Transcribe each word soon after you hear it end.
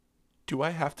Do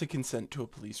I have to consent to a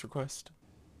police request?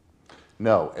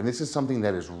 No, and this is something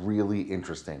that is really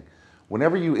interesting.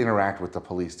 Whenever you interact with the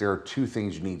police, there are two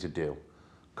things you need to do: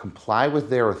 comply with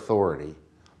their authority,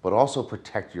 but also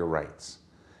protect your rights.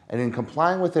 And in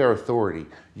complying with their authority,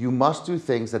 you must do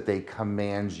things that they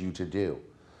command you to do.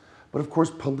 But of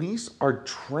course, police are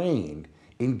trained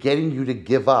in getting you to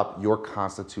give up your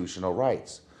constitutional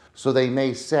rights. So they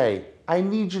may say, I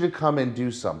need you to come and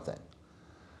do something.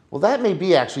 Well, that may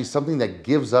be actually something that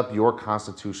gives up your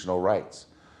constitutional rights.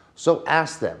 So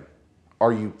ask them,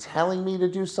 are you telling me to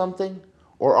do something,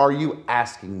 or are you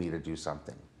asking me to do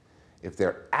something? If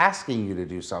they're asking you to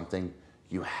do something,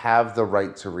 you have the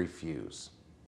right to refuse.